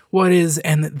happening? What is,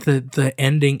 and the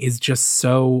ending is just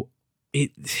so,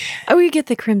 we get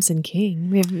the Crimson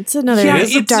King. It's another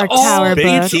it's a Dark all- Tower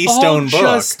big book. key- Keystone all book.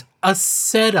 just a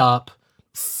setup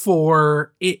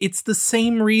for, it's the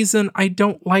same reason I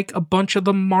don't like a bunch of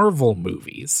the Marvel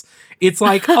movies. It's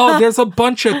like, oh, there's a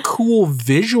bunch of cool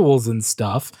visuals and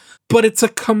stuff, but it's a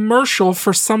commercial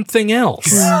for something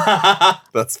else.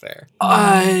 That's fair.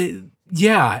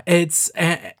 Yeah, it's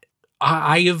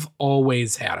I have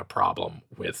always had a problem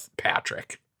with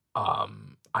Patrick.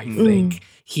 I think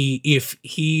if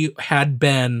we had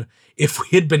been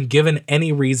given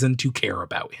any reason to care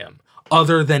about him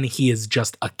other than he is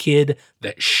just a kid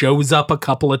that shows up a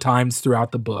couple of times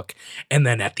throughout the book and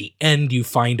then at the end you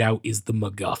find out is the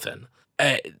MacGuffin.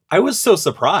 I was so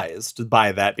surprised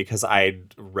by that because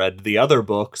I'd read the other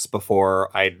books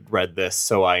before I'd read this,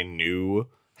 so I knew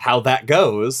how that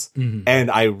goes. Mhm.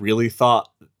 And I really thought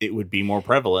it would be more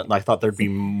prevalent. And I thought there'd be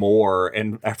more.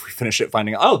 And after we finish it,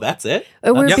 finding, oh, that's it.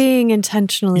 We're Yep. being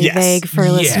intentionally Yes. vague for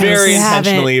Yes. listeners Very who haven't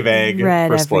intentionally vague read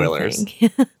for spoilers.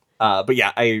 everything. But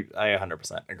yeah, I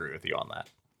 100% agree with you on that.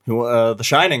 The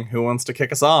Shining, who wants to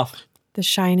kick us off? The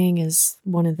Shining is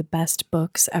one of the best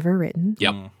books ever written.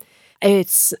 Yep.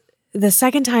 It's the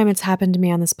second time it's happened to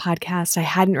me on this podcast. I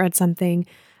hadn't read something.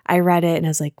 I read it and I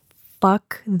was like,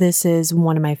 fuck, this is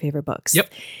one of my favorite books.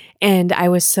 Yep. And I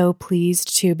was so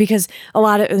pleased to, because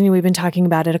we've been talking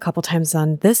about it a couple times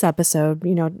on this episode,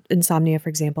 Insomnia, for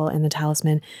example, and The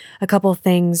Talisman. A couple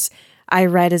things I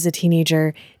read as a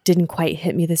teenager didn't quite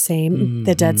hit me the same,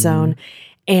 The Dead Zone.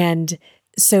 And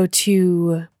so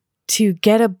to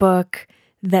get a book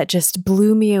that just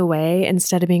blew me away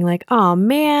instead of being like, oh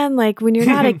man, like when you're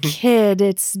not a kid,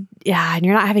 and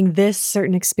you're not having this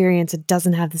certain experience, it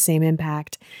doesn't have the same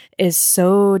impact, is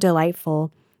so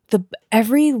delightful.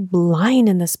 Every line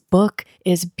in this book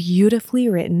is beautifully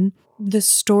written. The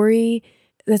story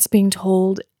that's being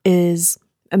told is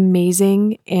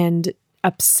amazing and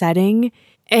upsetting.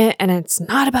 And it's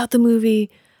not about the movie,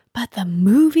 but the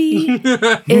movie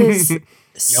is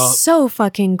so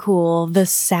fucking cool. The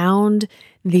sound,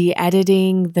 the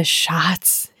editing, the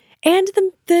shots, and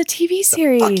the TV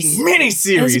series Fucking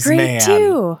miniseries, is great man.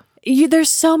 too.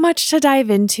 There's so much to dive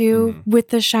into with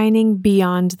The Shining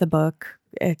beyond the book.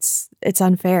 It's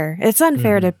unfair. It's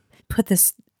unfair to put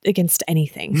this against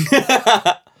anything.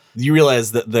 You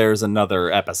realize that there's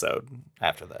another episode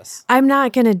after this. I'm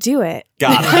not gonna do it.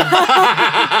 Got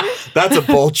it. That's a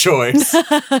bold choice.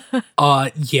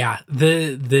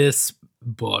 This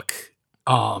book,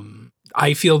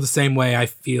 I feel the same way I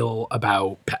feel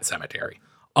about Pet Sematary.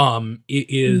 It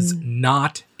is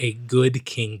not a good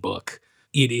King book.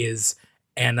 It is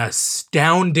an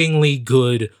astoundingly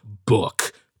good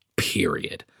book,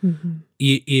 period.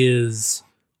 It is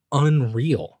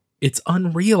unreal. It's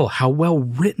unreal how well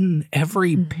written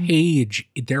every page.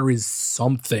 There is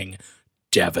something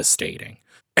devastating.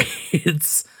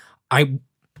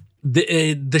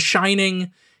 The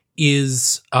Shining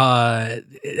is a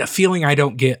feeling I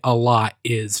don't get a lot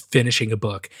is finishing a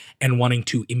book and wanting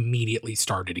to immediately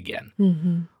start it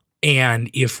again. And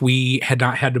if we had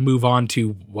not had to move on to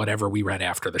whatever we read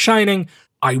after The Shining,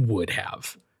 I would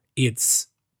have. It's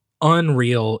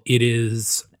unreal. It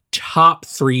is top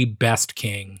 3 best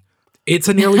King. It's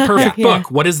a nearly perfect book.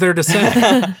 What is there to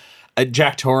say?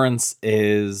 Jack Torrance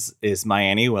is my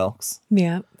Annie Wilkes.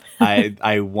 Yeah.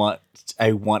 I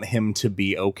want him to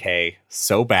be okay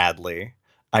so badly.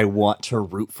 I want to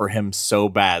root for him so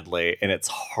badly, and it's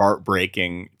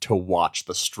heartbreaking to watch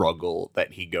the struggle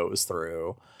that he goes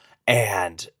through.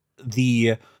 And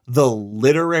the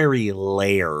literary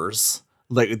layers,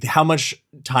 like how much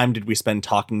time did we spend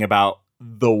talking about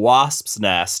the Wasp's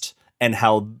Nest and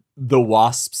how the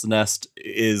Wasp's Nest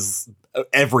is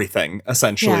everything,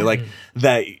 essentially. Yeah. Like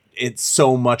that, it's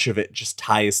so much of it just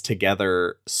ties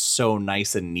together so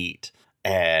nice and neat.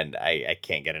 And I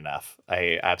can't get enough.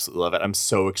 I absolutely love it. I'm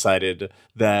so excited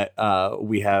that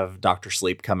we have Dr.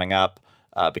 Sleep coming up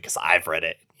because I've read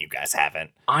it. You guys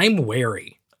haven't. I'm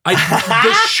wary.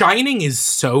 The Shining is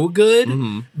so good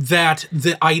that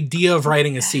the idea of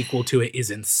writing a sequel to it is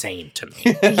insane to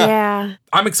me. Yeah.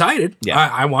 I'm excited. Yeah.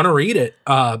 I want to read it,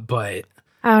 but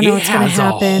I don't know it what's gonna has a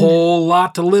happen. whole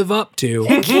lot to live up to.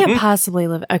 It can't possibly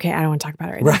live. Okay, I don't want to talk about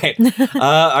it right now.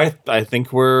 Right. I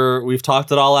think we've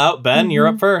talked it all out. Ben, you're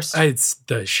up first. It's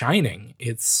The Shining.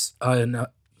 It's The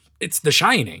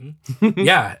Shining.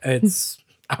 Yeah,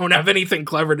 I don't have anything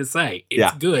clever to say.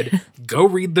 It's good. Go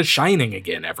read The Shining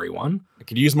again, everyone. I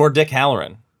could use more Dick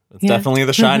Halloran. It's definitely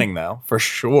The Shining, though, for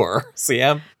sure.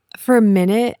 CM? For a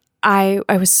minute, I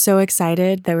was so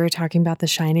excited that we were talking about The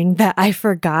Shining that I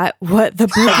forgot what the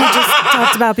book we just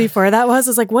talked about before that was. I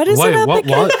was like, what is it about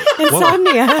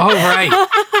Insomnia? Oh, right.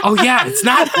 Oh, yeah, it's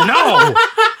not. No.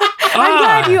 I'm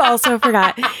glad you also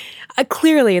forgot.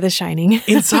 Clearly, The Shining.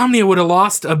 Insomnia would have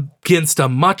lost against a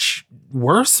much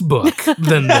worse book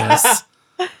than this.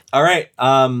 All right.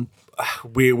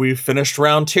 We finished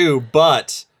round 2,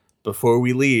 but before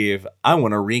we leave, I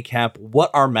want to recap what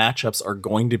our matchups are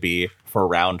going to be for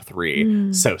round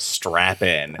 3. So strap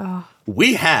in. Oh.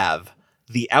 We have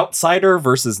The Outsider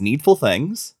versus Needful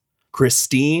Things,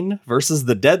 Christine versus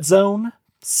The Dead Zone,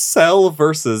 Cell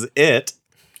versus It.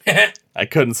 I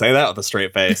couldn't say that with a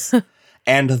straight face.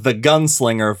 And The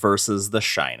Gunslinger versus The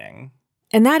Shining.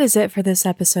 And that is it for this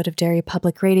episode of Derry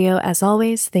Public Radio. As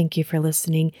always, thank you for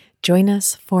listening. Join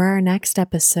us for our next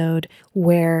episode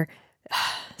where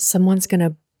someone's going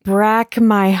to brack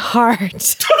my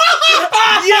heart.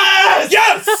 Yes!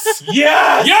 Yes!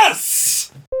 Yes!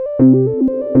 Yes!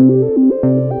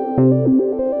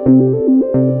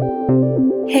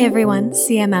 Hey everyone,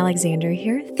 CM Alexander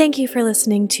here. Thank you for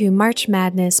listening to March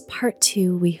Madness Part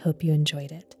 2. We hope you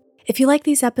enjoyed it. If you like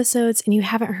these episodes and you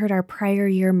haven't heard our prior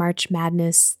year March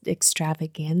Madness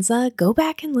extravaganza, go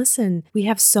back and listen. We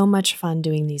have so much fun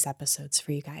doing these episodes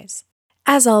for you guys.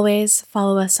 As always,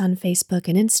 follow us on Facebook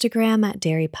and Instagram at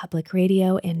Derry Public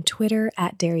Radio and Twitter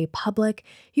at Derry Public.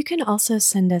 You can also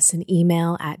send us an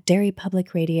email at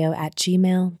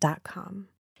derrypublicradio@gmail.com.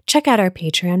 Check out our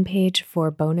Patreon page for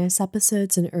bonus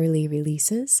episodes and early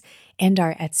releases, and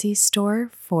our Etsy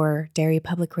store for Derry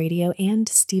Public Radio and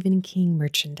Stephen King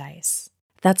merchandise.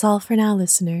 That's all for now,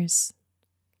 listeners.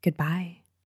 Goodbye.